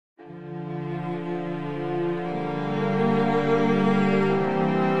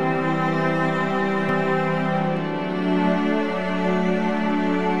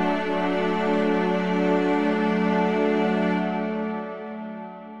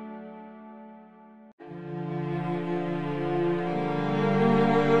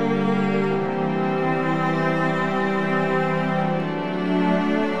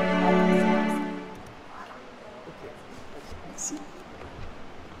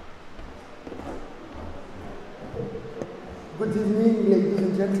Good evening, ladies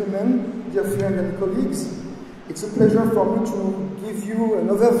and gentlemen, dear friends and colleagues. It's a pleasure for me to give you an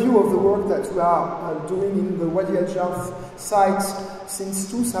overview of the work that we are doing in the Wadi el-Jarf site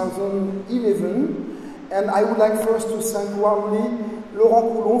since 2011. And I would like first to thank warmly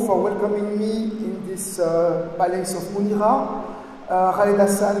Laurent Coulon for welcoming me in this palace of Mounira, Khaled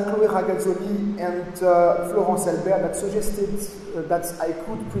Hassan, Chloé Ragazzoli, and Florence Albert that suggested that I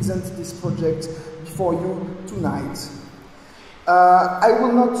could present this project before you tonight. I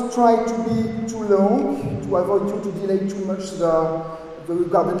will not try to be too long to avoid you to delay too much the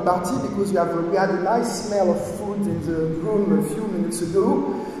garden party, because we had a nice smell of food in the room a few minutes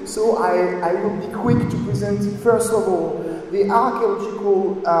ago. So I will be quick to present first of all the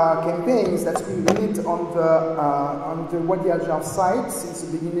archaeological campaigns that we lead on the Wadi el-Jarf site since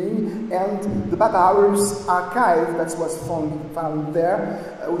the beginning, and the papyrus archive that was found there,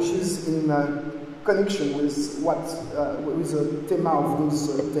 which is in connection with the theme of those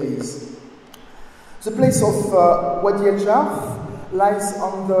days. The place of Wadi el-Jarf lies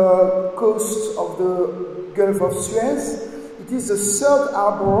on the coast of the Gulf of Suez. It is the third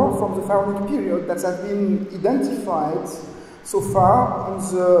harbour from the Pharaonic period that has been identified so far on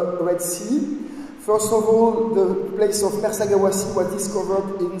the Red Sea. First of all, the place of Mersagawasi was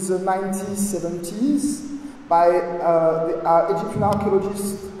discovered in the 1970s by the Egyptian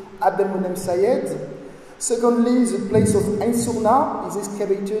archaeologist Abdelmonem Sayed. Secondly, the place of Ain Sourna is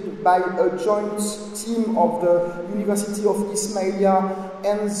excavated by a joint team of the University of Ismailia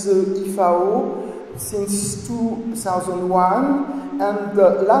and the Ifao since 2001. And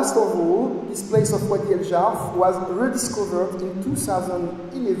last of all, this place of Wadi el-Jarf was rediscovered in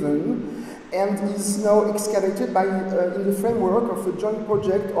 2011 and is now excavated in the framework of a joint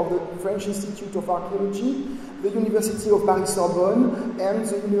project of the French Institute of Archaeology, the University of Paris-Sorbonne, and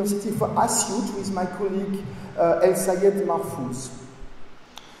the University of Asyut with my colleague El Sayed Marfouz.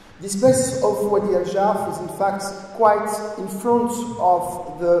 This place of Wadi el-Jarf is in fact quite in front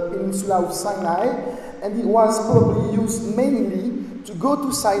of the peninsula of Sinai, and it was probably used mainly to go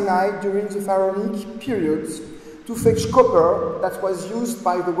to Sinai during the Pharaonic period to fetch copper that was used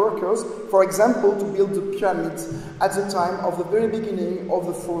by the workers, for example, to build the pyramids at the time of the very beginning of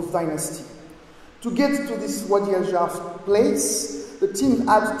the 4th dynasty. To get to this Wadi el-Jarf place, the team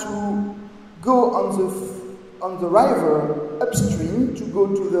had to go on the river upstream to go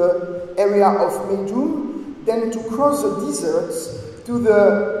to the area of Meidum, then to cross the desert to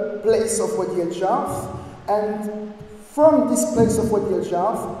the place of Wadi el-Jarf, and from this place of Wadi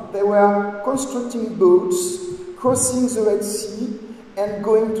el-Jarf, they were constructing boats, crossing the Red Sea, and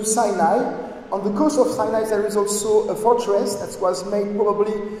going to Sinai. On the coast of Sinai, there is also a fortress that was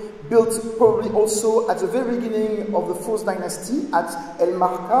built also at the very beginning of the 4th dynasty at El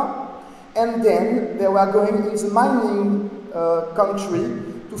Marka. And then they were going in the mining country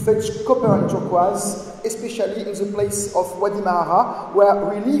to fetch copper and turquoise, especially in the place of Wadi Mahara, where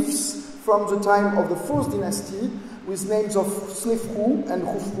reliefs from the time of the 4th dynasty with names of Snefru and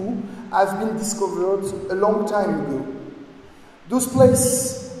Khufu have been discovered a long time ago. Those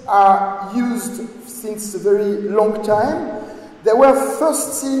places are used since a very long time. They were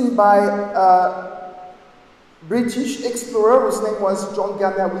first seen by a British explorer whose name was John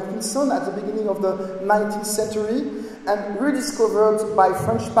Garner Wilkinson at the beginning of the 19th century, and rediscovered by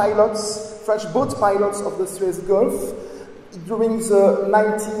French boat pilots of the Suez Gulf during the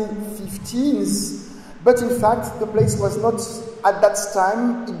 1915s. But in fact, the place was not at that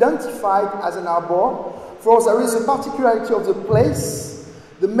time identified as an harbour, for there is a particularity of the place.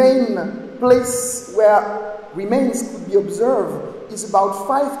 The main place where remains could be observed is about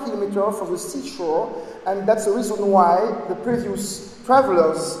 5 kilometers from the seashore, and that's the reason why the previous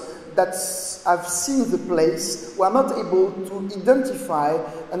travelers that have seen the place were not able to identify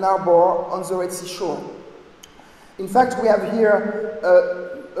an harbour on the Red Sea shore. In fact, we have here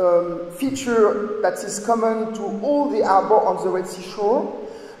a feature that is common to all the harbours on the Red Sea shore.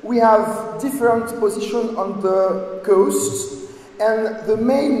 We have different positions on the coast, and the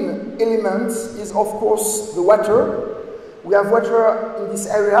main element is, of course, the water. We have water in this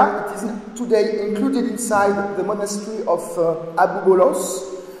area. It is today included inside the monastery of Abu Bolos.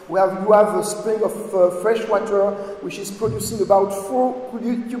 You have a spring of fresh water, which is producing about 4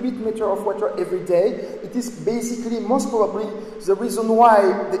 cubic meters of water every day. It is basically, most probably, the reason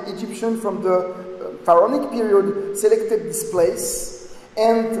why the Egyptians from the Pharaonic period selected this place.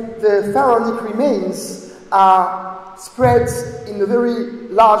 And the Pharaonic remains are spread in a very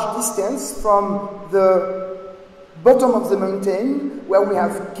large distance from the bottom of the mountain, where we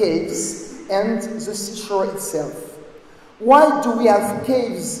have caves, and the seashore itself. Why do we have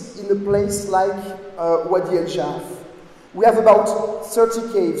caves in a place like Wadi el-Jarf? We have about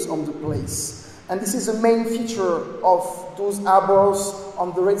 30 caves on the place. And this is the main feature of those harbors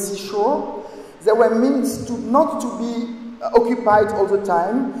on the Red Sea shore. They were meant to not to be occupied all the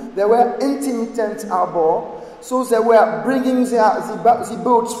time. They were intermittent harbor. So they were bringing the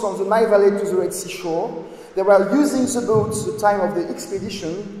boats from the Nile Valley to the Red Sea shore. They were using the boats the time of the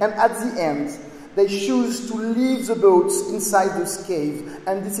expedition, and at the end, they choose to leave the boats inside this cave.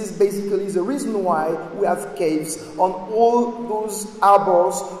 And this is basically the reason why we have caves on all those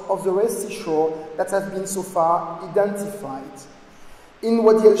harbors of the Red Sea shore that have been so far identified. In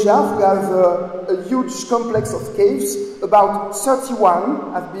Wadi el-Jarf, we have a huge complex of caves. About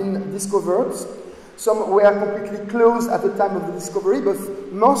 31 have been discovered. Some were completely closed at the time of the discovery, but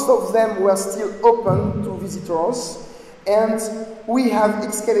most of them were still open to visitors. And we have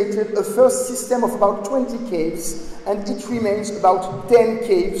excavated a first system of about 20 caves, and it remains about 10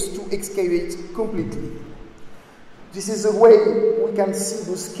 caves to excavate completely. This is the way we can see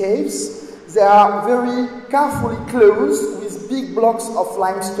those caves. They are very carefully closed with big blocks of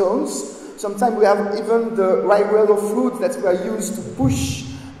limestones. Sometimes we have even the railroad of wood that were used to push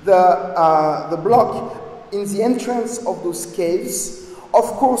the block in the entrance of those caves. Of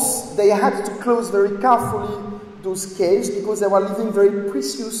course, they had to close very carefully those caves because they were leaving very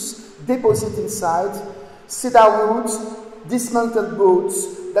precious deposits inside. Cedar wood, dismantled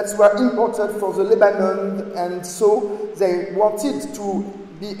boats that were imported for the Lebanon, and so they wanted to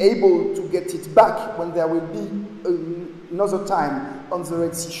be able to get it back when there will be another time on the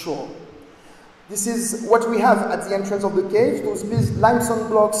Red Sea shore. This is what we have at the entrance of the cave, those big limestone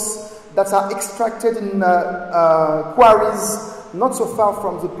blocks that are extracted in quarries not so far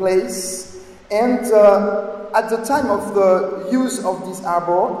from the place. And at the time of the use of this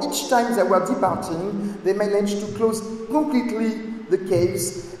harbor, each time they were departing, they managed to close completely the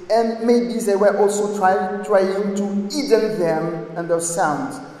caves, and maybe they were also trying to hidden them under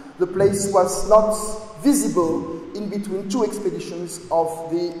sand. The place was not visible in between two expeditions of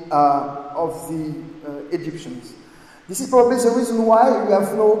the Egyptians. This is probably the reason why we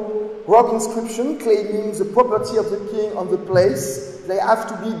have no rock inscription claiming the property of the king on the place. They have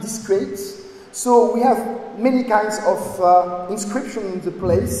to be discreet. So we have many kinds of inscription in the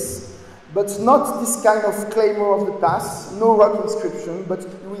place, but not this kind of claimer of the past, no rock inscription, but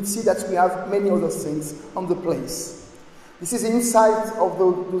you will see that we have many other things on the place. This is the inside of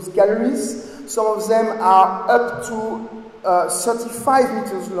those galleries. Some of them are up to 35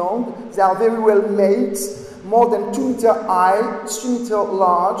 meters long. They are very well made, more than 2 meters high, 3 meters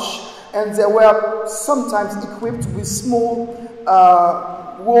large, and they were sometimes equipped with small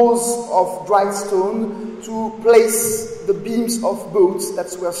walls of dry stone to place the beams of boats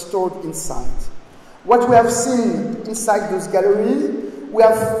that were stored inside. What we have seen inside those galleries, we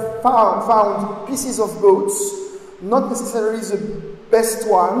have found pieces of boats, not necessarily the best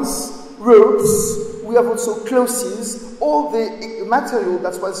ones, ropes, we have also clothes, all the material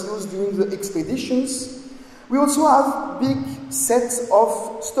that was used during the expeditions. We also have big sets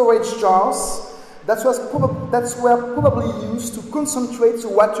of storage jars that were probably used to concentrate the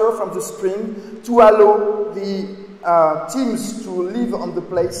water from the spring to allow the teams to live on the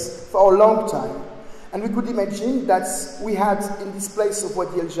place for a long time. And we could imagine that we had in this place of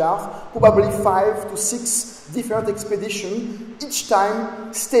Wadi el-Jarf probably 5 to 6 different expeditions, each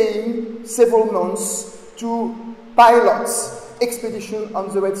time staying several months to pilot expedition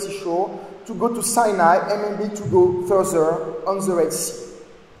on the Red Sea shore, to go to Sinai and maybe to go further on the Red Sea.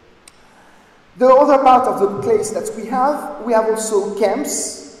 The other part of the place that we have also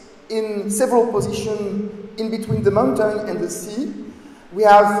camps in several positions in between the mountain and the sea. We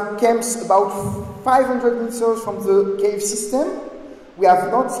have camps about 500 meters from the cave system. We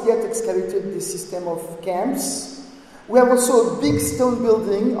have not yet excavated this system of camps. We have also a big stone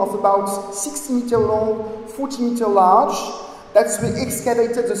building of about 60 meters long, 40 meters large, that we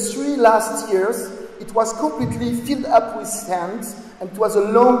excavated the 3 last years. It was completely filled up with sand, and it was a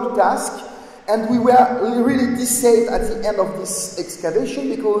long task. And we were really deceived at the end of this excavation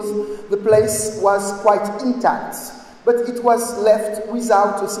because the place was quite intact, but it was left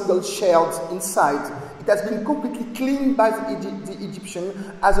without a single shell inside. It has been completely cleaned by the Egyptians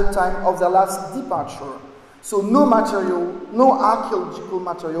at the time of their last departure. So no material, no archaeological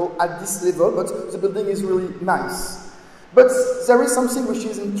material at this level, but the building is really nice. But there is something which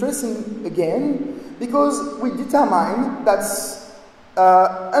is interesting again, because we determine that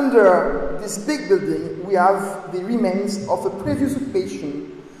under this big building, we have the remains of a previous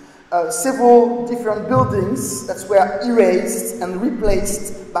occupation several different buildings that were erased and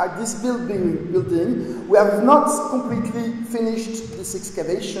replaced by this building. We have not completely finished this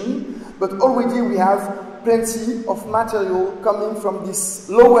excavation, but already we have plenty of material coming from these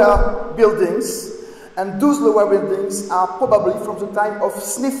lower buildings, and those lower buildings are probably from the time of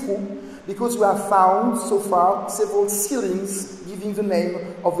Snefru, because we have found so far several ceilings giving the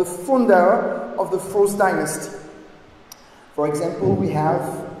name of the founder of the fourth dynasty. For example, we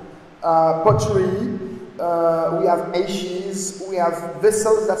have pottery, we have ashes, we have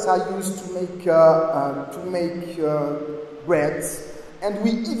vessels that are used to make bread, and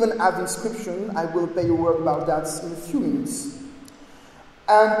we even have inscription. I will say a word about that in a few minutes.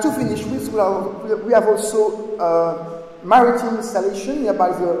 And to finish with, we have also maritime installation nearby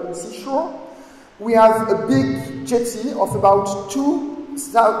the seashore. We have a big jetty of about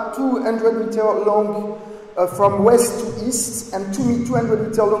 200 meters long from west to east, and 200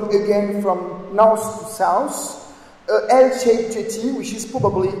 meters long again from north to south. L-shaped jetty, which is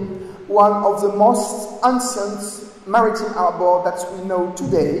probably one of the most ancient maritime harbour that we know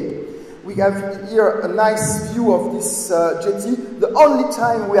today. We have here a nice view of this jetty. The only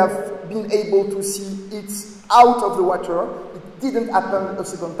time we have been able to see it out of the water, it didn't happen a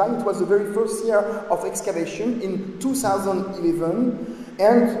second time. It was the very first year of excavation in 2011,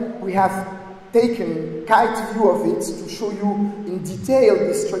 and we have taken kite view of it to show you in detail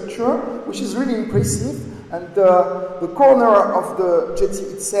this structure, which is really impressive, and the corner of the jetty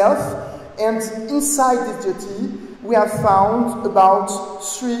itself. And inside this jetty, we have found about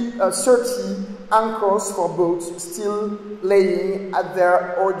 30 anchors for boats still laying at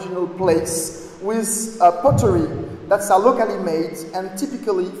their original place, with pottery that are locally made and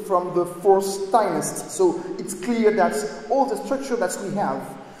typically from the 4th dynasty. So it's clear that all the structure that we have,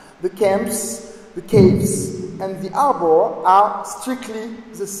 the camps, the caves, and the harbour are strictly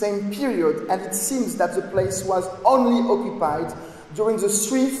the same period, and it seems that the place was only occupied during the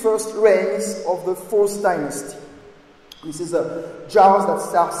 3 first reigns of the 4th dynasty. This is jars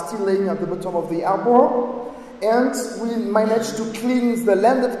that are still laying at the bottom of the harbour, and we managed to clean the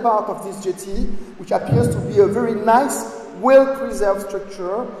landed part of this jetty, which appears to be a very nice, well-preserved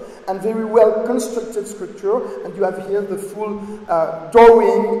structure and very well-constructed structure. And you have here the full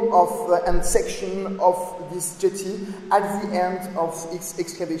drawing of and section of this jetty at the end of its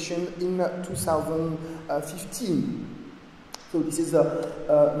excavation in 2015. So this is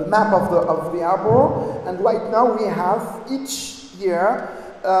the map of the harbour, and right now we have each year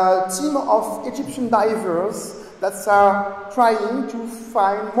a team of Egyptian divers that are trying to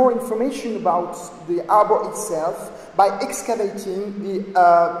find more information about the harbour itself by excavating the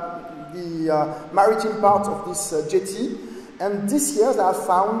maritime part of this jetty. And this year they have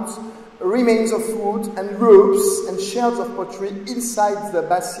found remains of wood and ropes and shards of pottery inside the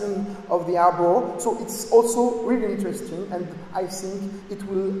basin of the harbour. So it's also really interesting, and I think it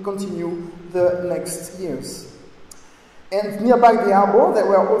will continue the next years. And nearby the harbour there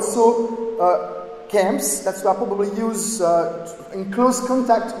were also camps that were probably used in close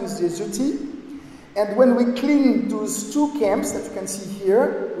contact with the jetty. And when we cleaned those 2 camps that you can see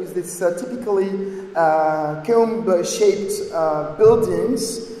here, with this typically comb-shaped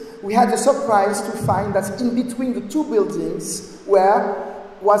buildings, we had a surprise to find that in between the 2 buildings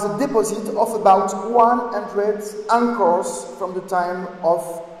was a deposit of about 100 anchors from the time of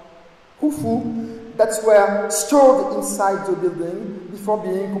Khufu that were stored inside the building before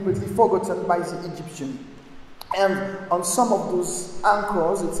being completely forgotten by the Egyptians. And on some of those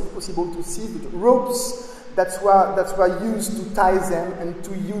anchors, it's possible to see the ropes that were used to tie them and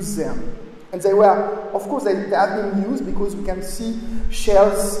to use them. And they were, of course, they have been used because we can see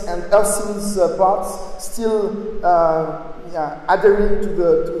shells and earthen parts still adhering to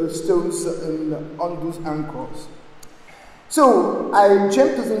the stones on those anchors. So I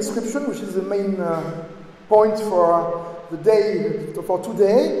jumped to the inscription, which is the main point for the day, for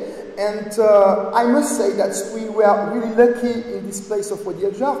today. And I must say that we were really lucky in this place of Wadi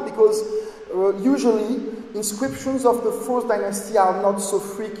el-Jarf, because usually inscriptions of the 4th dynasty are not so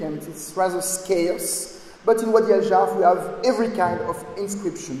frequent, it's rather scarce. But in Wadi el-Jarf we have every kind of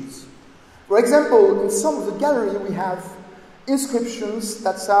inscriptions. For example, in some of the gallery we have inscriptions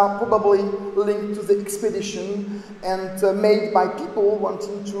that are probably linked to the expedition and made by people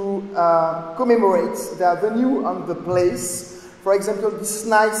wanting to commemorate their venue on the place. For example, this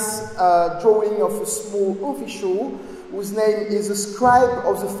nice drawing of a small official whose name is the scribe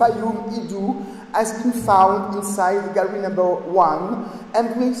of the Fayum Idu has been found inside gallery number 1,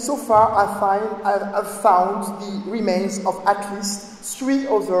 and we so far have found the remains of at least 3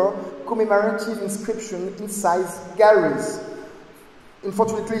 other commemorative inscriptions inside galleries.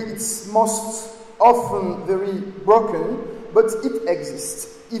 Unfortunately, it's most often very broken, but it exists,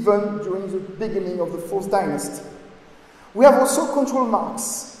 even during the beginning of the 4th dynasty. We have also control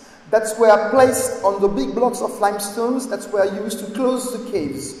marks that were placed on the big blocks of limestones that were used to close the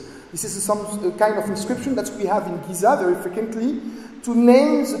caves. This is some kind of inscription that we have in Giza very frequently to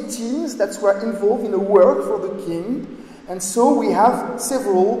name the teams that were involved in the work for the king. And so we have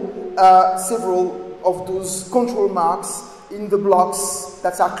several of those control marks in the blocks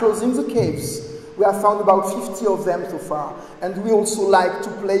that are closing the caves. We have found about 50 of them so far. And we also like to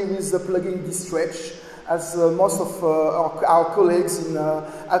play with the plugging this stretch, as most of our colleagues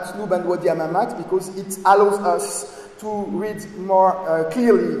at Nub and Wadi Amamat, because it allows us to read more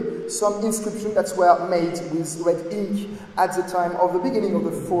clearly some inscriptions that were made with red ink at the time of the beginning of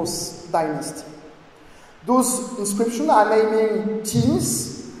the 4th dynasty. Those inscriptions are naming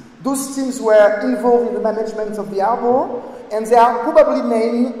teams. Those teams were involved in the management of the harbour, and they are probably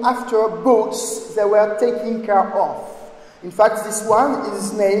named after boats they were taking care of. In fact, this one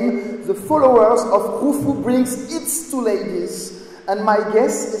is named "The Followers of Khufu Brings Its Two Ladies," and my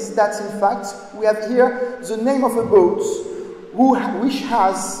guess is that, in fact, we have here the name of a boat which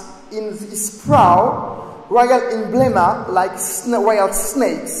has in its prow royal emblema like royal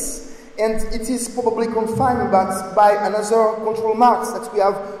snakes, and it is probably confined by another control marks that we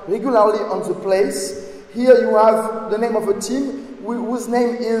have regularly on the place. Here you have the name of a team whose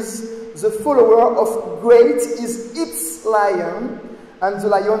name is "The Follower of Great is Its Lion," and the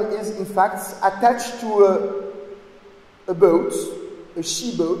lion is in fact attached to a boat, a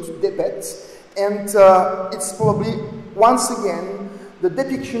she-boat, Depet, and it's probably once again the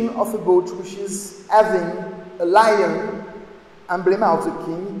depiction of a boat which is having a lion, emblem of the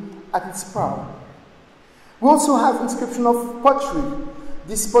king, at its prow. We also have inscription of pottery.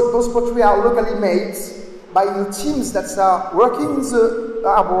 Those pottery are locally made by the teams that are working in the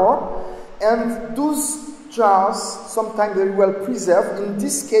harbour, and those jars, sometimes very well preserved. In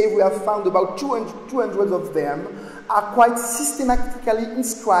this cave we have found about 200 of them, are quite systematically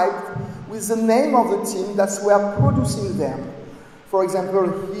inscribed with the name of the team that were producing them. For example,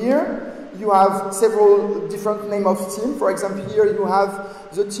 here you have several different names of team. For example, here you have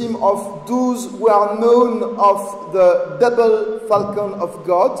the team of those who are known of the double falcon of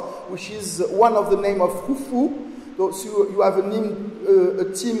God, which is one of the name of Khufu. So you have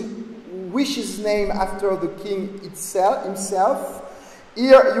a team which is named after the king himself.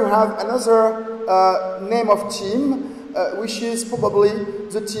 Here you have another name of team, which is probably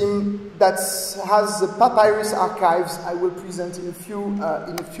the team that has the papyrus archives I will present in a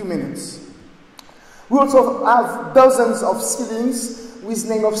few minutes. We also have dozens of ceilings with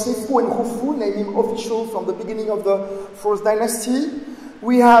name of Sefu and Khufu, naming official from the beginning of the 4th dynasty.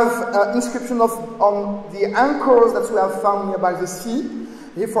 We have inscription on the anchors that we have found nearby the sea.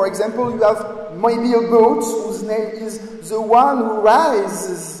 Here, for example, you have maybe a boat whose name is "The One Who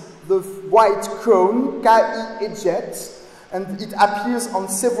Rises the White Crown," IVth, and it appears on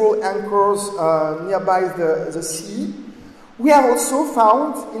several anchors nearby the sea. We have also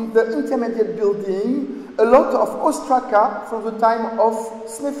found in the intermediate building a lot of ostraca from the time of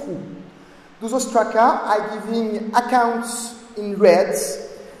Snefru. Those ostraca are giving accounts in red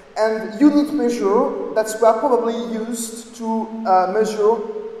and unit measure that were probably used to measure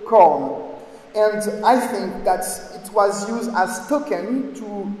corn. And I think that it was used as token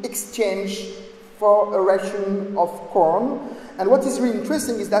to exchange for a ration of corn. And what is really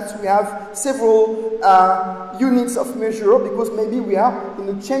interesting is that we have several units of measure, because maybe we are in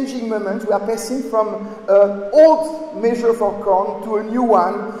a changing moment. We are passing from an old measure for corn to a new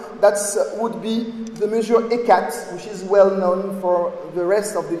one that would be the measure ÉCRITURES, which is well known for the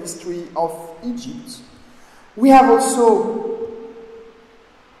rest of the history of Egypt. We have also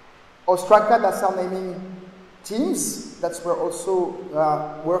ostraca that are naming teams that were also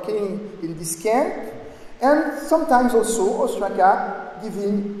working in this camp, and sometimes also ostraca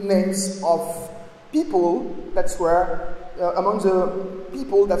giving names of people that were among the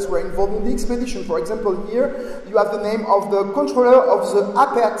people that were involved in the expedition. For example, here you have the name of the controller of the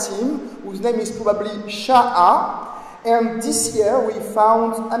upper team, whose name is probably Sha'a. And this year we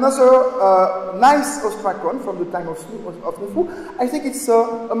found another nice ostracon from the time of Khufu. I think it's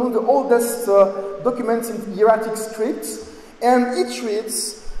among the oldest documents in hieratic script, and it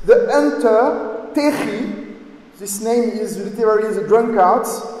reads, "The hunter Tehi." This name is literally the drunkard.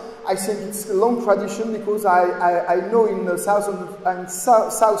 I think it's a long tradition, because I know in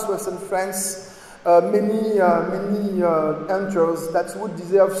southwestern France many hunters that would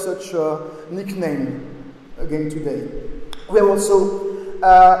deserve such a nickname again today. We have also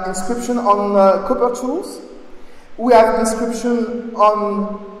inscription on copper tools. We have inscription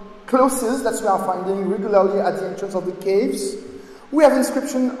on clothes that we are finding regularly at the entrance of the caves. We have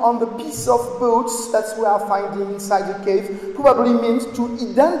inscription on the piece of boats that we are finding inside the cave, probably meant to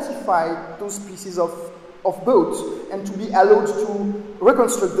identify those pieces of boats and to be allowed to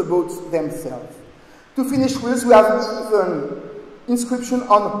reconstruct the boats themselves. To finish with, we have even inscription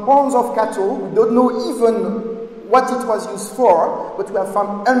on horns of cattle. We don't know even what it was used for, but we have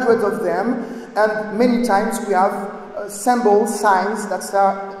found hundreds of them, and many times we have symbols, signs that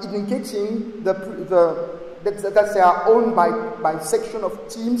are indicating that they are owned by section of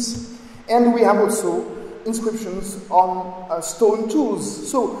teams, and we have also inscriptions on stone tools.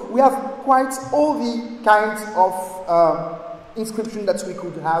 So we have quite all the kinds of inscription that we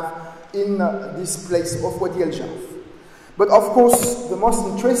could have in this place of Wadi el-Jarf. But of course, the most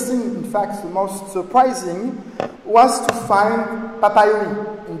interesting, in fact, the most surprising, was to find papyri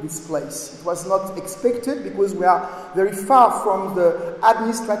in this place. It was not expected because we are very far from the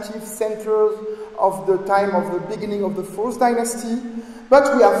administrative centers of the time of the beginning of the Fourth Dynasty,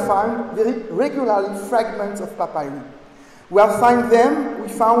 but we have found very regularly fragments of papyri. We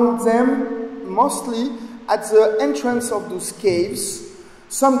found them mostly at the entrance of those caves,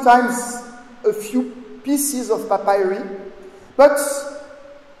 sometimes a few pieces of papyri, but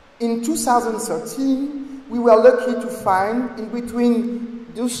in 2013 we were lucky to find in between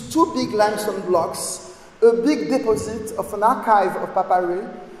those two big limestone blocks a big deposit of an archive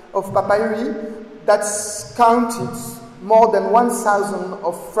of papyri that's counted more than 1,000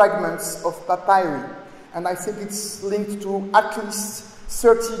 of fragments of papyri, and I think it's linked to at least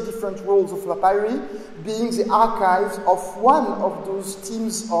 30 different rolls of papyri, being the archives of one of those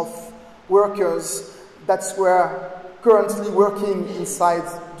teams of workers that were currently working inside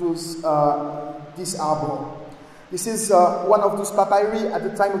those, this harbour. This is one of those papyri at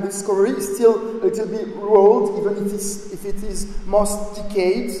the time of discovery. It's still a little bit rolled, even if it is most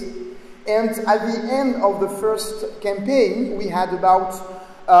decayed. And at the end of the first campaign, we had about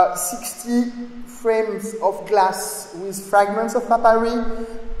 60 frames of glass with fragments of papyri.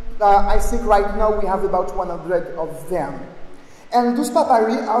 I think right now we have about 100 of them. And those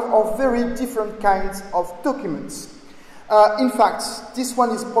papyri are of very different kinds of documents. In fact, this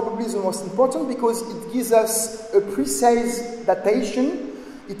one is probably the most important because it gives us a precise datation.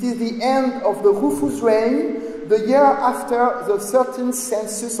 It is the end of the Khufu's reign, the year after the 13th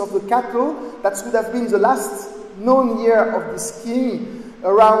census of the cattle. That would have been the last known year of this king,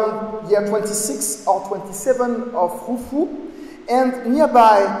 around year 26 or 27 of Khufu. And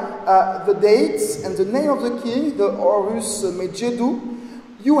nearby the dates and the name of the king, the Horus Medjedu,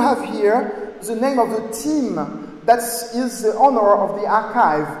 you have here the name of the team that is the honor of the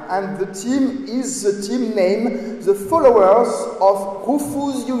archive, and the team is the team name, the followers of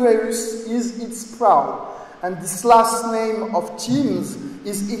Khufu's Horus is its proud. And this last name of teams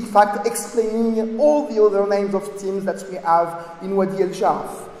is in fact explaining all the other names of teams that we have in Wadi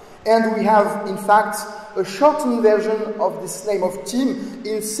el-Jarf. And we have in fact a shortened version of this name of team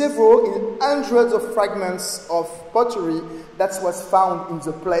in hundreds of fragments of pottery that was found in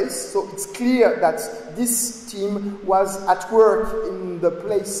the place. So it's clear that this team was at work in the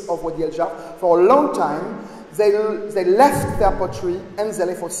place of Wadi el-Jarf for a long time. They left their pottery and they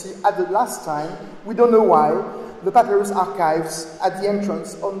left for sea at the last time. We don't know why. The papyrus archives at the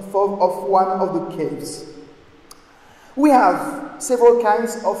entrance of one of the caves. We have several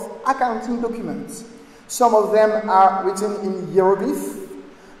kinds of accounting documents. Some of them are written in hieroglyph.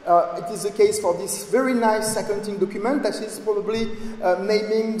 It is the case for this very nice accounting document that is probably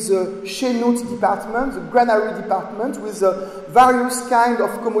naming the Shenut department, the granary department, with various kinds of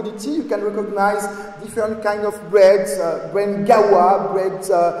commodity. You can recognize different kinds of breads, bread gawa, bread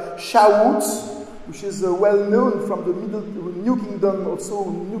shawut, which is well known from the New Kingdom, also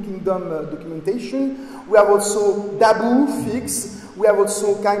New Kingdom documentation. We have also dabu, figs. We have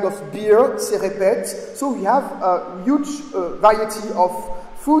also kind of beer, serepet. So we have a huge variety of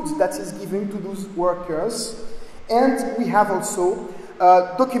food that is given to those workers. And we have also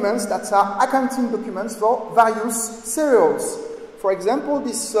documents that are accounting documents for various cereals. For example,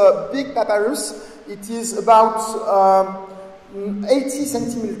 this big papyrus, it is about 80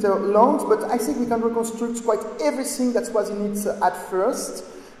 centimeters long, but I think we can reconstruct quite everything that was in it at first,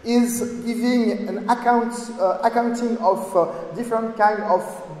 is giving an accounting of different kind of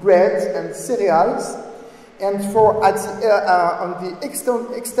bread and cereals. And for on the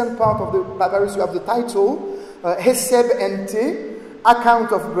extant part of the papyrus, you have the title, Heseb Ente,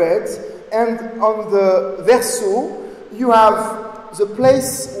 account of bread. And on the verso, you have the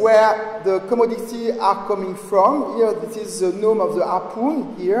place where the commodities are coming from. Here, this is the name of the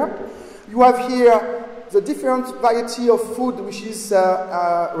harpoon here. You have here the different variety of food which is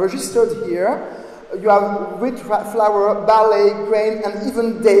registered here. You have wheat flour, barley, grain, and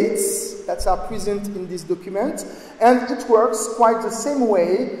even dates that are present in this document. And it works quite the same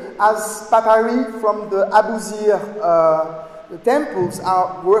way as papyri from the Abu Zir temples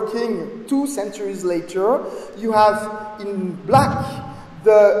are working 2 centuries later. You have in black,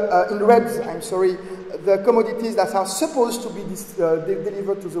 in red, I'm sorry, the commodities that are supposed to be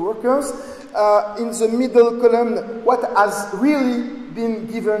delivered to the workers. In the middle column, what has really been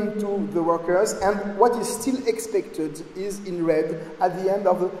given to the workers, and what is still expected is in red at the end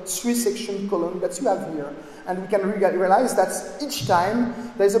of the 3-section column that you have here. And we can realize that each time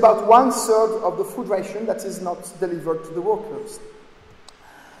there is about 1/3 of the food ration that is not delivered to the workers.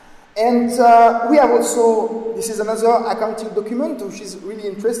 And we have also, this is another accounting document which is really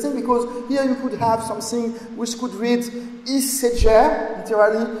interesting, because here you could have something which could read Is-Sejer,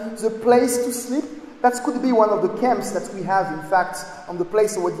 literally the place to sleep. That could be one of the camps that we have, in fact, on the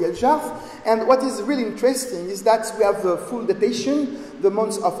place of Wadi el-Jarf. And what is really interesting is that we have the full datation, the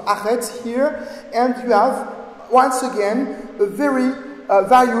months of Achet here, and you have, once again, a very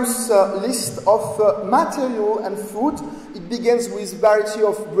various list of material and food. It begins with variety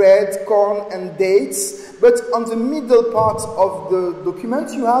of bread, corn, and dates, but on the middle part of the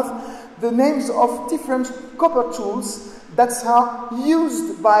document, you have the names of different copper tools that are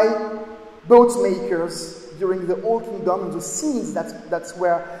used by boat makers during the Old Kingdom, and the scenes that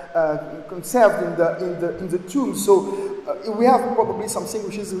were conserved in the tomb. So we have probably something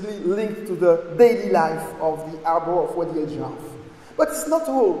which is really linked to the daily life of the harbour of Wadi el-Jarf. But it's not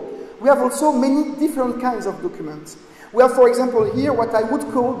all. We have also many different kinds of documents. We have, for example, here what I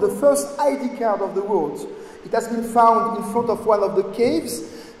would call the first ID card of the world. It has been found in front of one of the caves.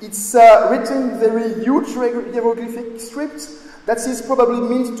 It's written in very huge hieroglyphic script. That is probably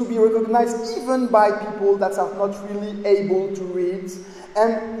meant to be recognized even by people that are not really able to read.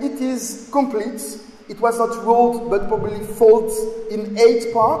 And it is complete. It was not rolled, but probably folded in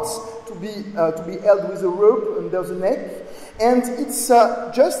 8 parts to be held with a rope under the neck. And it's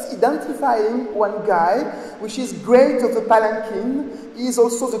just identifying one guy, which is great of the palanquin. He is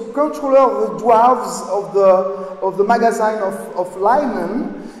also the controller of the dwarves of the magazine of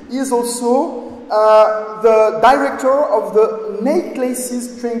Lyman. He is also the director of the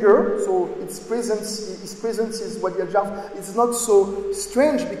necklaces stringer, so his presence is Wadi el-Jarf. It's not so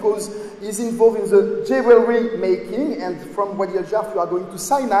strange because he's involved in the jewelry making, and from Wadi el-Jarf you are going to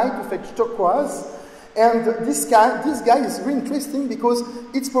Sinai to fetch turquoise. And this guy is really interesting because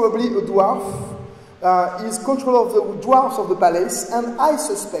it's probably a dwarf. He's controller of the dwarfs of the palace, and I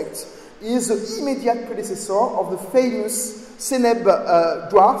suspect he is the immediate predecessor of the famous Seneb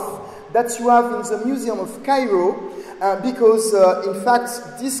dwarf that you have in the Museum of Cairo, because in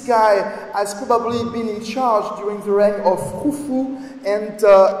fact this guy has probably been in charge during the reign of Khufu and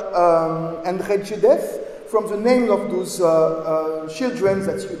Redjedef, from the name of those children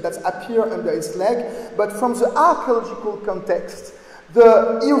that appear under his leg. But from the archaeological context,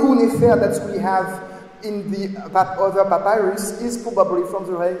 the Iru Nefer that we have in the other papyrus is probably from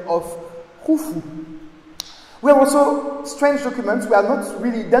the reign of Khufu. We have also strange documents we are not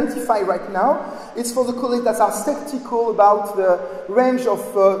really identified right now. It's for the colleagues that are skeptical about the range of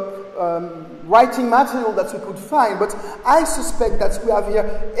writing material that we could find, but I suspect that we have here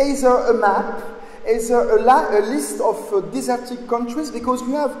either a map, either a list of desertic countries, because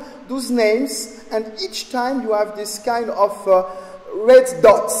you have those names, and each time you have this kind of red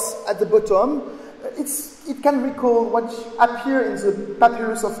dots at the bottom. It can recall what appear in the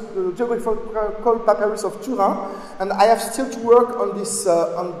papyrus of the geographical papyrus of Tura, and I have still to work on this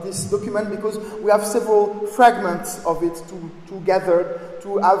document because we have several fragments of it to gather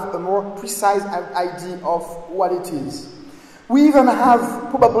to have a more precise idea of what it is. We even have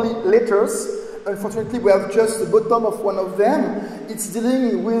probably letters. Unfortunately, we have just the bottom of one of them. It's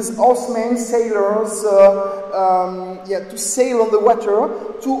dealing with horsemen, sailors, to sail on the water,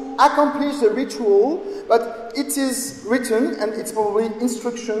 to accomplish the ritual, but it is written, and it's probably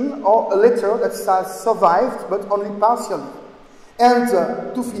instruction or a letter that has survived, but only partially. And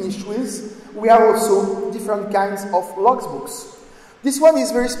to finish with, we have also different kinds of logbooks. This one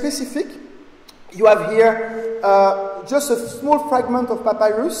is very specific. You have here just a small fragment of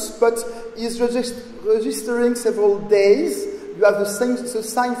papyrus, but is registering several days. You have the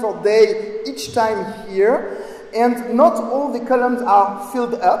sign for day each time here, and not all the columns are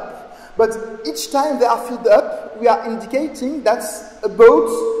filled up, but each time they are filled up, we are indicating that a boat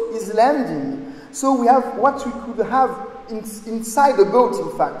is landing. So we have what we could have inside a boat,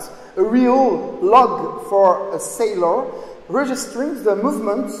 in fact, a real log for a sailor, registering the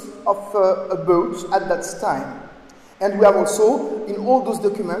movement of a boat at that time. And we have also, in all those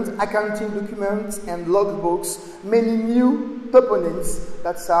documents, accounting documents and logbooks, many new toponyms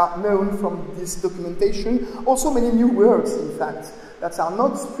that are known from this documentation. Also many new words, in fact, that are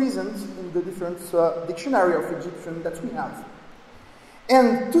not present in the different dictionary of Egyptian that we have.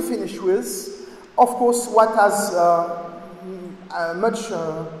 And to finish with, of course, what has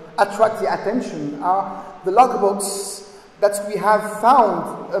attract the attention are the logbooks that we have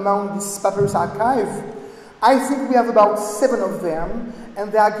found among this papyrus archive. I think we have about 7 of them,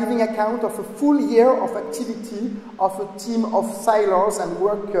 and they are giving account of a full year of activity of a team of sailors and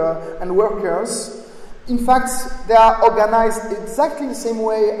workers. In fact, they are organized exactly the same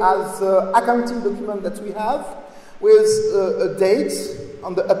way as the accounting document that we have, with a date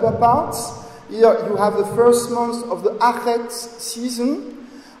on the upper part. Here you have the first month of the IVth season.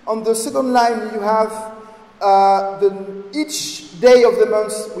 On the second line you have each day of the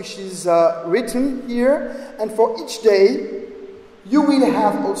month, which is written here, and for each day you will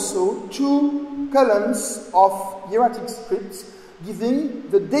have also 2 columns of hieratic scripts giving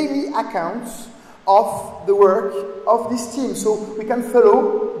the daily accounts of the work of this team. So we can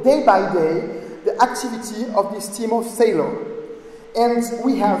follow day by day the activity of this team of sailors. And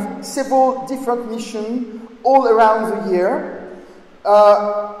we have several different missions all around the year.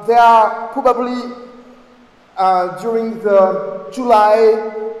 They are probably during the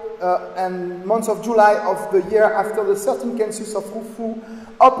July and month of July of the year after the 13th census of Khufu,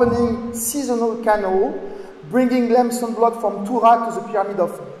 opening seasonal canal, bringing limestone block from Tura to the pyramid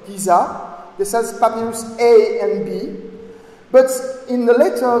of Giza. This has papyrus A and B. But in the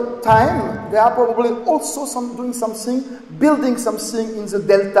later time, they are probably also building something in the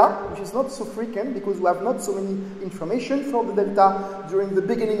delta, which is not so frequent because we have not so many information for the delta during the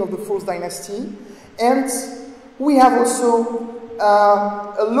beginning of the 4th dynasty. And we have also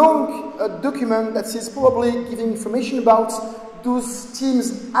a long document that is probably giving information about those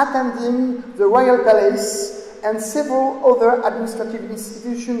teams attending the royal palace and several other administrative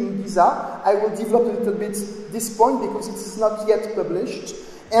institutions in Giza. I will develop a little bit this point because it is not yet published.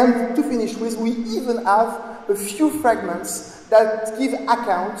 And to finish with, we even have a few fragments that give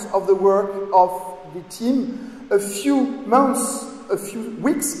account of the work of the team a few months, a few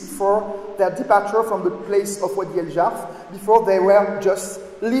weeks before their departure from the place of Wadi el-Jarf, before they were just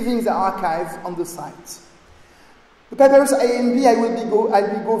leaving the archive on the site. The papyrus A and B, I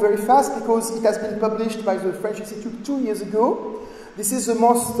will go very fast because it has been published by the French Institute 2 years ago. This is the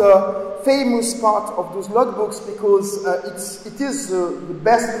most famous part of those logbooks because it is the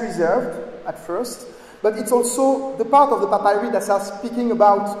best preserved at first, but it's also the part of the papyri that are speaking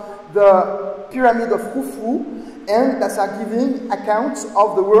about the pyramid of Khufu and that are giving accounts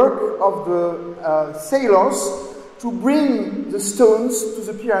of the work of the sailors to bring the stones to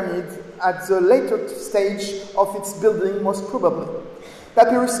the pyramid at the later stage of its building, most probably.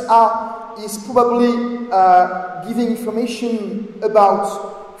 Papyrus A is probably giving information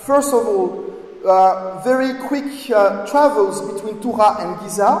about, first of all, very quick travels between Tura and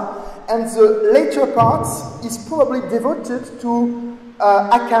Giza, and the later part is probably devoted to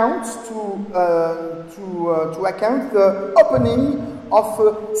account the opening of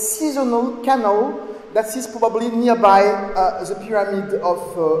a seasonal canal that is probably nearby the pyramid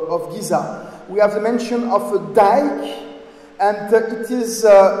of Giza. We have the mention of a dike, and it is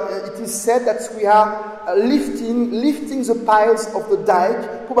said that we are lifting the piles of the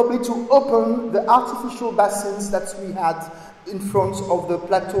dike, probably to open the artificial basins that we had in front of the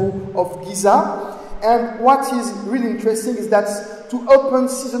plateau of Giza. And what is really interesting is that to open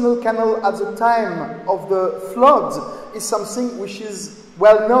seasonal canal at the time of the flood is something which is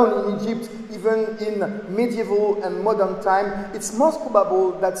well known in Egypt, even in medieval and modern time. It's most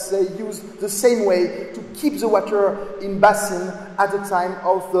probable that they used the same way to keep the water in basin at the time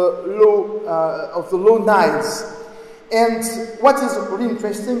of the low Niles. And what is really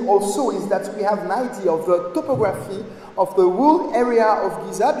interesting also is that we have an idea of the topography of the whole area of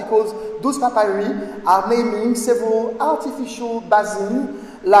Giza, because those papyri are naming several artificial basins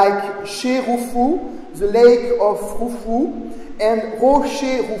like She Khufu, the lake of Khufu, and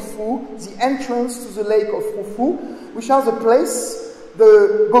Rocher Khufu, the entrance to the lake of Khufu, which are the place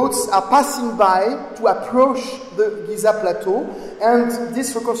the boats are passing by to approach the Giza plateau. And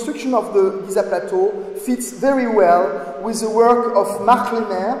this reconstruction of the Giza plateau fits very well with the work of Marc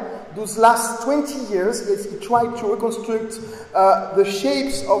Lemaire. Those last 20 years, he tried to reconstruct the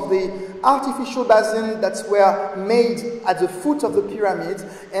shapes of the artificial basin that were made at the foot of the pyramid,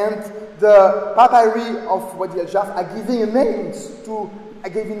 and the papyri of Wadi el-Jarf are giving names to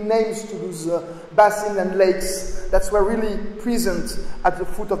giving names to those basins and lakes that were really present at the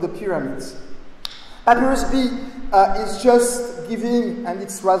foot of the pyramids. Papyrus B is just giving, and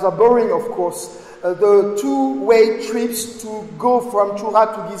it's rather boring of course, the two-way trips to go from Tura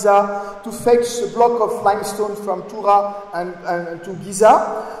to Giza to fetch a block of limestone from Tura and to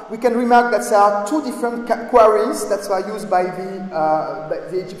Giza. We can remark that there are two different quarries that are used by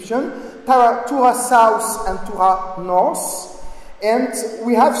the Egyptian, Tura South and Tura North. And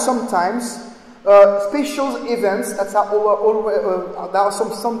we have sometimes special events that are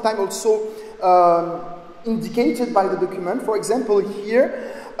sometimes also indicated by the document. For example,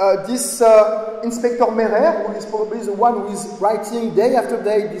 here, this Inspector Merer, who is probably the one who is writing day after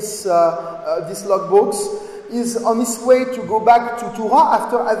day these logbooks, is on his way to go back to Tura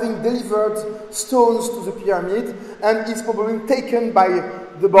after having delivered stones to the pyramid, and is probably taken by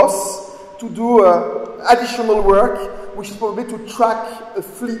the boss to do additional work, which is probably to track a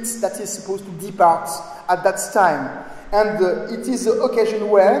fleet that is supposed to depart at that time. And it is the occasion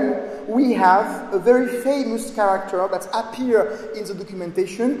when we have a very famous character that appears in the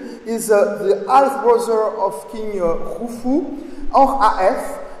documentation, is the half-brother of King Khufu,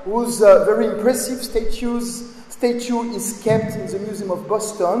 Or-Af, whose very impressive statue is kept in the Museum of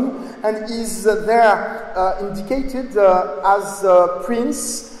Boston, and is there indicated as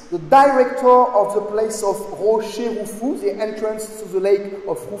Prince, the director of the place of Rocher Khufu, the entrance to the lake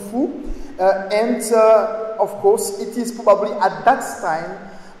of Khufu, and of course it is probably at that time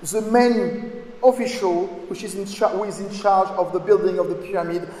the main official who is in charge of the building of the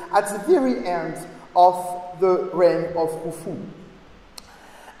pyramid at the very end of the reign of Khufu.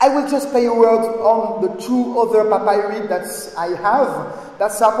 I will just pay a word on the two other papyri that I have,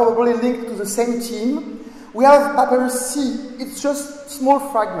 that are probably linked to the same team. We have papyrus C. It's just small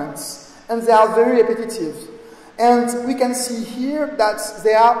fragments, and they are very repetitive. And we can see here that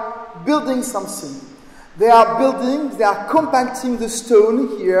they are building something. They are compacting the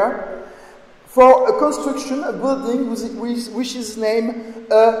stone here for a construction, a building which is named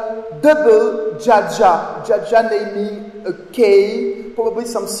a double Jaja. Jaja naming a quay, probably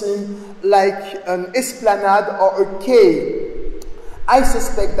something like an esplanade or a quay. I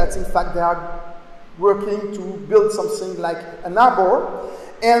suspect that in fact they are working to build something like an harbour.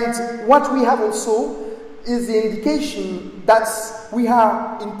 And what we have also is the indication that we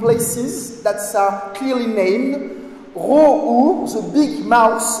are in places that are clearly named. Ro'u, the big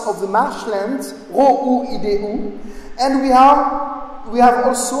mouse of the marshland, Ro'u Ideu. And we have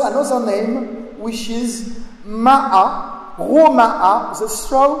also another name, which is Ma'a, Roma'a,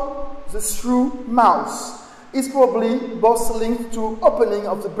 the shrew mouse. It's probably both linked to opening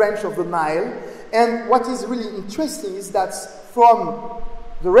of the branch of the Nile. And what is really interesting is that from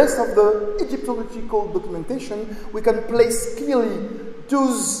the rest of the Egyptological documentation, we can place clearly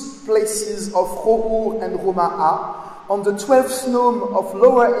those places of Ro'u and Roma'a on the 12th nome of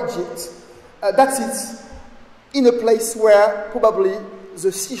Lower Egypt. That's it, in a place where probably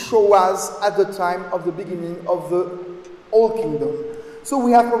the seashore was at the time of the beginning of the Old Kingdom. So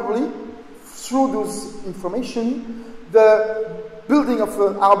we have probably, through those information, the building of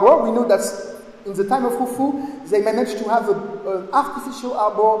an harbour. We know that in the time of Khufu, they managed to have an artificial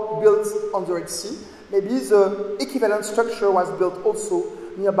harbour built on the Red Sea. Maybe the equivalent structure was built also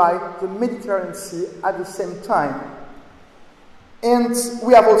nearby the Mediterranean Sea at the same time. And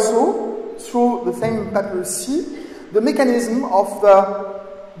we have also, through the same papyrus C, the mechanism of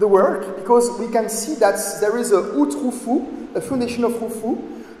the work, because we can see that there is a Out Khufu, a foundation of Khufu,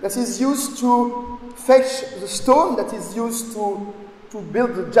 that is used to fetch the stone that is used to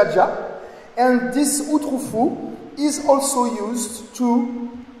build the Jaja. And this Out Khufu is also used to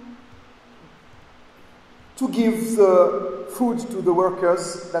give the food to the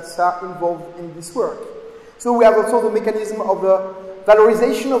workers that are involved in this work. So we have also the mechanism of the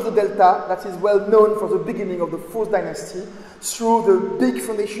valorization of the delta that is well known for the beginning of the 4th dynasty through the big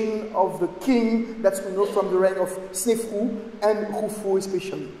foundation of the king that we know from the reign of Snefru and Khufu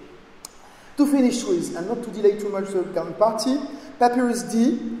especially. To finish with, and not to delay too much the current party, Papyrus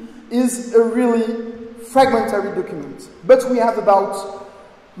D is a really fragmentary document. But we have about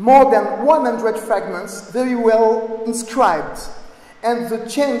more than 100 fragments very well inscribed. And the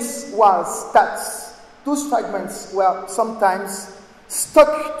chance was that those fragments were sometimes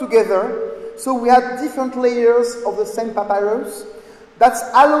stuck together. So we had different layers of the same papyrus. That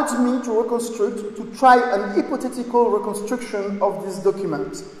allowed me to reconstruct, to try an hypothetical reconstruction of this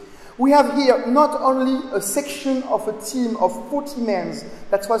document. We have here not only a section of a team of 40 men,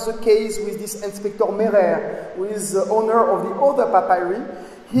 that was the case with this Inspector Merer, who is the owner of the other papyri.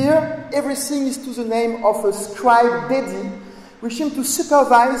 Here, everything is to the name of a scribe Dedi, which seem to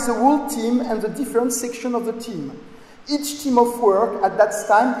supervise the whole team and the different sections of the team. Each team of work at that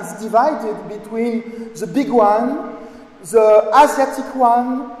time is divided between the big one, the Asiatic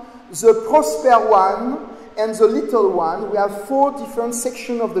one, the prosper one, and the little one. We have 4 different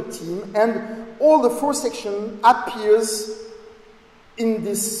sections of the team, and all the 4 sections appears in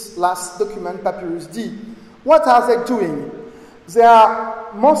this last document, Papyrus D. What are they doing? They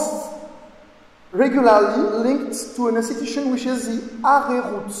are most regularly linked to an institution which is the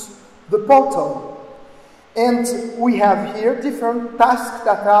ÉCRITURES, the portal. And we have here different tasks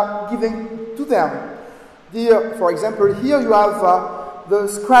that are given to them. Here, for example, here you have the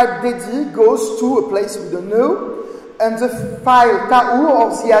scribe Dedi goes to a place we don't know, and the file Ta'u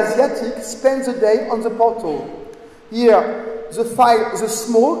of the Asiatic spends a day on the portal. Here, the file, the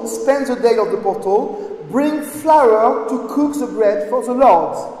small, spends a day of the portal, bring flour to cook the bread for the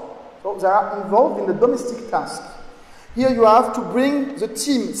Lord. So they are involved in the domestic task. Here you have to bring the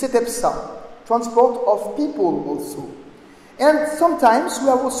team, Setepsa, transport of people also. And sometimes we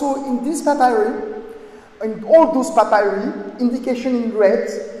have also in this papyri, in all those papyri, indication in red.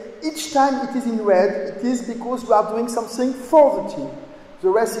 Each time it is in red, it is because we are doing something for the team. The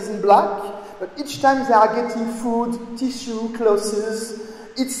rest is in black, but each time they are getting food, tissue, clothes,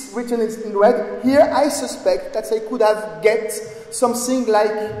 it's written in red. Here I suspect that they could have get something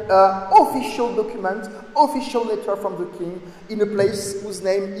like official document, official letter from the king in a place whose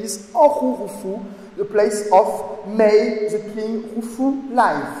name is Khufu, the place of May the king Khufu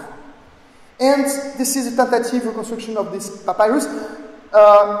live. And this is a tentative reconstruction of this papyrus.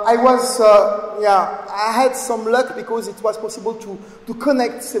 I had some luck because it was possible to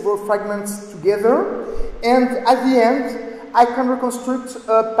connect several fragments together. And at the end, I can reconstruct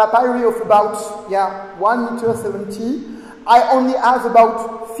a papyri of about 1.70 meters. I only have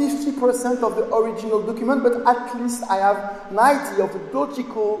about 50% of the original document, but at least I have an idea of the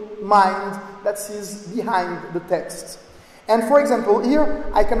logical mind that is behind the text. And for example, here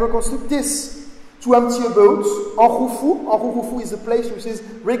I can reconstruct this. To empty a boat, Khufu is a place which is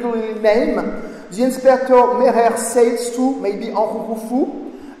regularly named. The inspector Merer sails to, maybe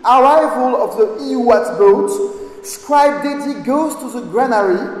Khufu. Arrival of the IVth boat. Scribe Dedi goes to the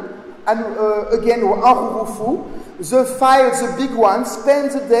granary, and again Khufu. The file, the big one,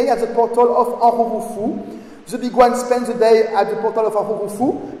 spends the day at the portal of Khufu. The big one spends the day at the portal of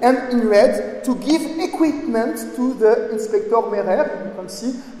Khufu, and in red, to give equipment to the Inspector Merer. You can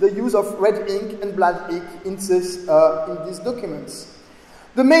see the use of red ink and black ink in these documents.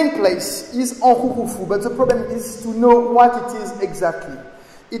 The main place is Khufu, but the problem is to know what it is exactly.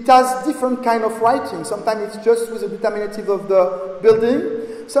 It has different kind of writing. Sometimes it's just with the determinative of the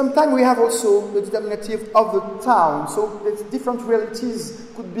building. Sometimes we have also the determinative of the town. So the different realities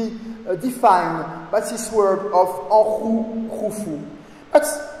could be defined by this word of Khufu. But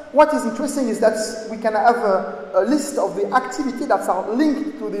what is interesting is that we can have a list of the activities that are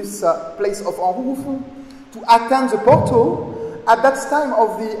linked to this place of Khufu to attend the portal. At that time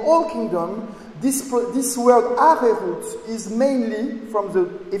of the Old Kingdom, this word Arerut is mainly, from the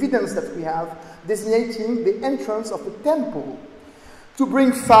evidence that we have, designating the entrance of the temple. To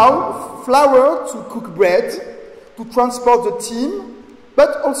bring flour to cook bread, to transport the team,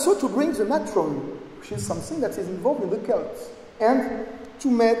 but also to bring the matron, which is something that is involved in the cult. And to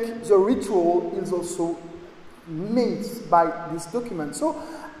make the ritual is also made by this document. So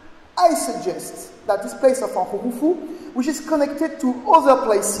I suggest that this place of Khufu, which is connected to other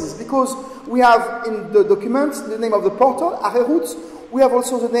places, because we have in the document the name of the portal, Arerut, we have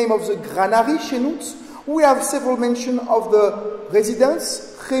also the name of the granary, Shenut, we have several mentions of the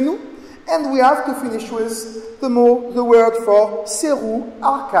residence, Chenu, and we have to finish with the word for Seru,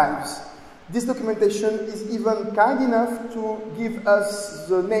 archives. This documentation is even kind enough to give us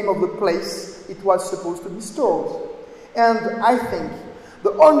the name of the place it was supposed to be stored. And I think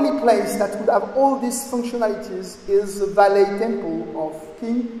the only place that would have all these functionalities is the Valley Temple of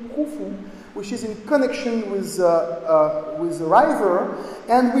King Khufu, which is in connection with the river.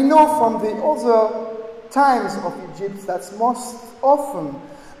 And we know from the other times of Egypt that most often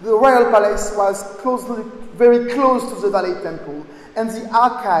the royal palace was very close to the Valley Temple, and the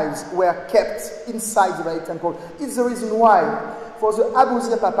archives were kept inside the Valley Temple. It's the reason why, for the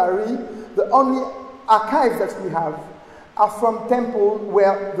Abusir papyri, the only archives that we have are from temples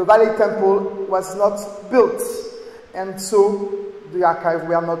where the Valley Temple was not built, and so the archives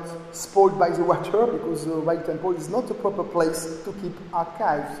were not spoiled by the water, because the Valley Temple is not a proper place to keep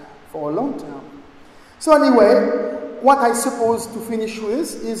archives for a long time. So anyway, what I suppose to finish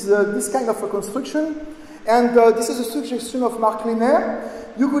with is this kind of a construction, and this is a suggestion of Mark Liner.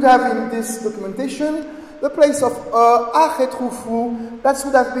 You could have in this documentation the place of IVth Khufu, that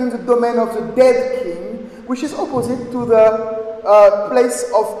would have been the domain of the dead king, which is opposite to the place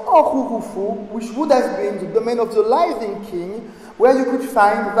of Khufu, which would have been the domain of the living king, where you could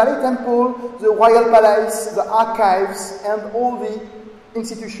find the Valley Temple, the Royal Palace, the archives, and all the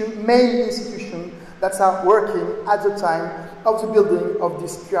main institutions that are working at the time of the building of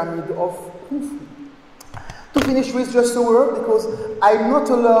this pyramid of Khufu. To finish with just a word, because I'm not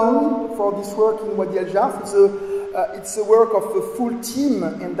alone for this work in Wadi el-Jarf. It's a work of a full team,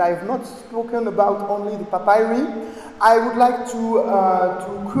 and I've not spoken about only the papyri. I would like to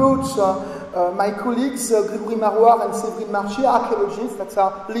quote my colleagues, Grégory Marouard and Séverine Marché, archaeologists that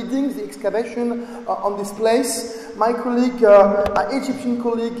are leading the excavation on this place. My colleague, my Egyptian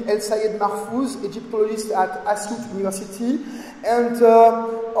colleague, El Sayed Mahfouz, Egyptologist at Asyut University, and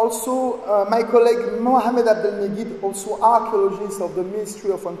also my colleague Mohamed Abdelmegid, also archaeologist of the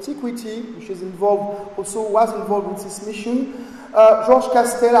Ministry of Antiquity, which was involved with this mission. Georges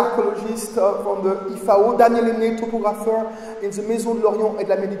Castel, archaeologist from the IFAO, Daniel Henné, topographer in the Maison de l'Orient et de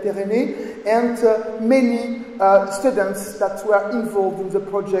la Méditerranée, and many students that were involved in the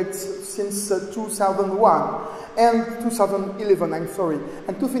project since 2001 and 2011, I'm sorry.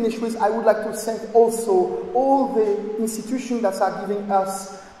 And to finish with, I would like to thank also all the institutions that are giving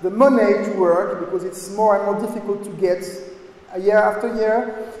us the money to work, because it's more and more difficult to get year after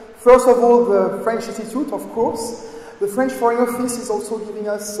year. First of all, the French Institute, of course. The French Foreign Office is also giving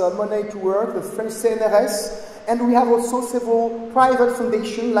us money to work, the French CNRS, and we have also several private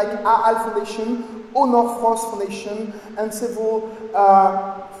foundations like AAL Foundation, Honor France Foundation, and several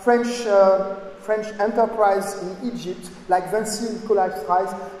French enterprise in Egypt, like Vinci Nicolas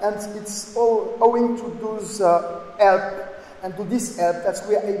Prize, and it's all owing to those help, and to this help that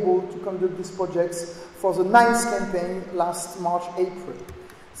we are able to conduct these projects for the 9th campaign last March, April.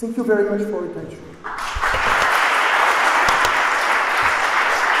 Thank you very much for your attention.